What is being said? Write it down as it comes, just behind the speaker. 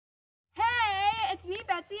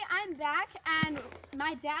Betsy. I'm back, and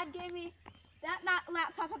my dad gave me that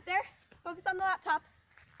laptop up there. Focus on the laptop.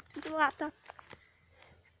 To the laptop.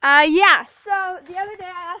 Yeah, so the other day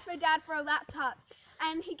I asked my dad for a laptop,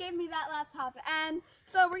 and he gave me that laptop. And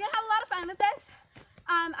so we're going to have a lot of fun with this.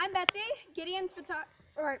 I'm Betsy. Gideon's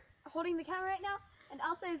holding the camera right now, and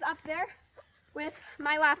Elsa is up there with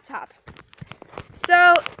my laptop.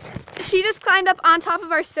 So she just climbed up on top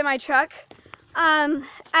of our semi-truck,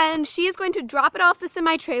 and she is going to drop it off the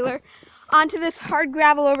semi-trailer onto this hard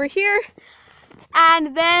gravel over here,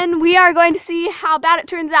 and then we are going to see how bad it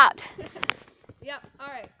turns out. Yep,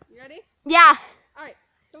 alright, you ready? Yeah. Alright,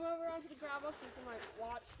 come over onto the gravel so you can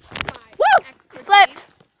watch my expertise. Slipped.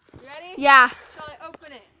 You ready? Yeah. Shall I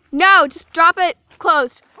open it? No, just drop it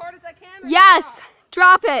closed. As hard as I can? Yes,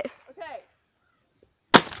 drop it. Okay.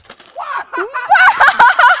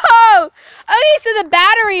 Whoa! Okay, so the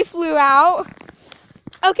battery flew out.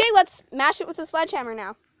 Okay, let's mash it with a sledgehammer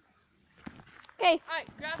now. Okay. Alright,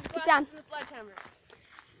 grab the Get glasses down. and the sledgehammer.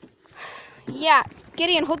 Yeah,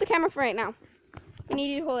 Gideon, hold the camera for right now. I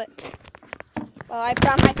need you to hold it. Well, I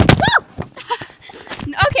found my... Woo!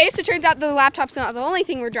 Okay, so it turns out the laptop's not the only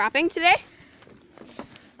thing we're dropping today.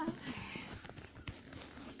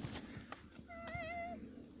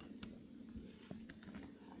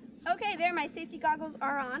 Okay, there, my safety goggles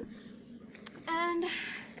are on. And,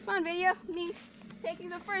 come on, video, me taking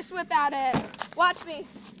the first whip at it. Watch me.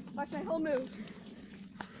 Watch my whole move.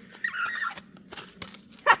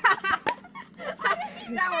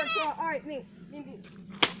 That works well. Alright, me.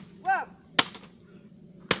 Whoa.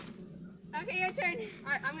 Okay, your turn.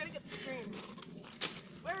 Alright, I'm gonna get the screen.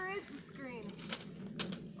 Where is the screen?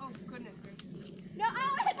 Oh, goodness gracious. No, I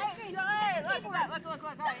want to hit the screen. Hey, look at that. Look.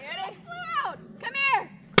 Alright, you It ready? flew out. Come here.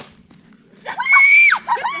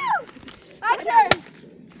 My turn.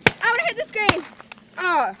 I want to hit the screen.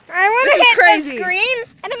 Oh, I want this to is hit crazy. the screen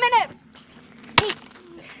in a minute.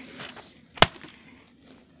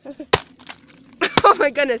 Oh my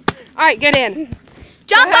goodness. Alright, get in.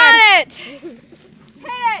 Jump Go on ahead. it. Hit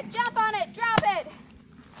it. Jump on it. Drop it.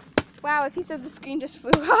 Wow, a piece of the screen just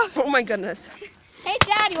flew off. Oh my goodness. Hey,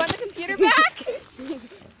 Dad, you want the computer back? Oh,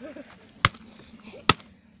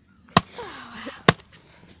 wow.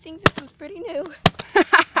 I think this was pretty new.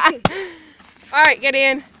 Alright, get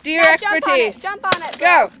in. Do your Now expertise. Jump on it.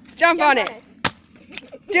 Go. Jump on it.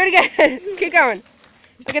 Do it again. Keep going.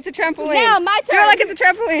 Like it's a trampoline. Now, my Do turn. it like it's a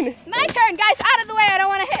trampoline. My turn, guys. Out of the way. I don't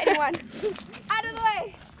want to hit anyone. Out of the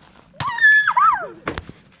way. Woo!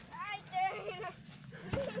 My turn.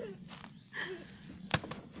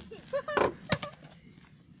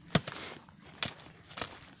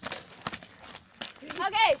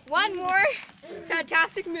 Okay, one more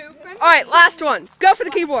fantastic move from me. Alright, last one. Go for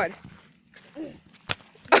the keyboard.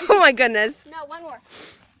 Oh my goodness. No, one more.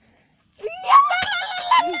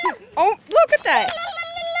 Oh, look at that.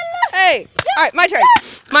 Hey. Alright, my turn.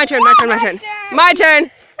 My turn. My turn.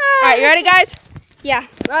 Alright, you ready, guys? Yeah.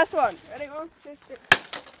 Last one. Ready? 1, 2, 3.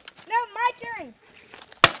 No, my turn.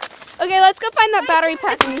 Okay, let's go find that battery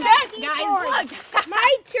pack. Guys, look.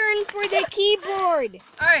 My turn for the keyboard.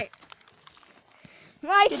 Alright.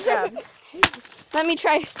 My Good turn. job. Let me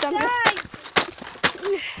try stomach.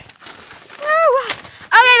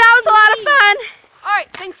 Okay, that was a lot of fun. Alright,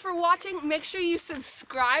 thanks for watching. Make sure you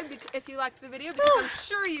subscribe if you liked the video, because I'm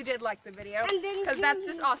sure you did like the video. Because that's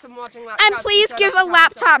just awesome watching laptops. And please give a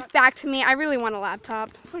laptop back to me. I really want a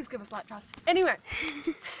laptop. Please give us laptops. Anyway,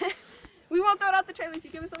 we won't throw it out the trailer if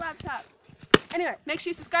you give us a laptop. Anyway, make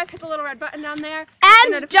sure you subscribe, hit the little red button down there.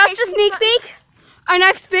 And just a sneak peek, our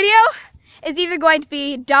next video is either going to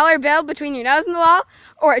be dollar bill between your nose and the wall,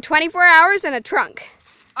 or 24 hours in a trunk.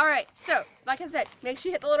 Alright, so, like I said, make sure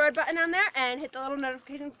you hit the little red button down there and hit the little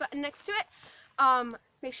notifications button next to it.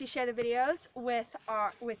 Make sure you share the videos with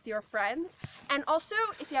your friends. And also,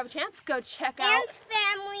 if you have a chance, go check out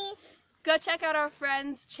our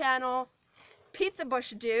friend's channel, Pizza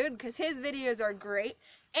Bush Dude, because his videos are great.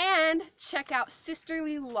 And check out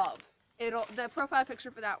Sisterly Love. The profile picture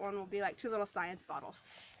for that one will be like 2 little science bottles.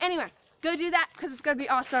 Anyway, go do that because it's gonna be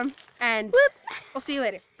awesome. And we'll see you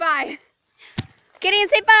later. Bye. Gideon,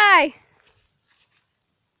 say bye.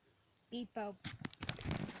 Beepo.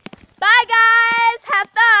 Bye, guys. Have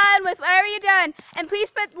fun with whatever you're doing. And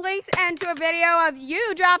please put links into a video of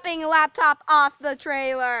you dropping a laptop off the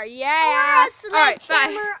trailer. Yeah. Alright,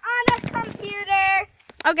 bye. On a computer.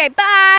 Okay, bye.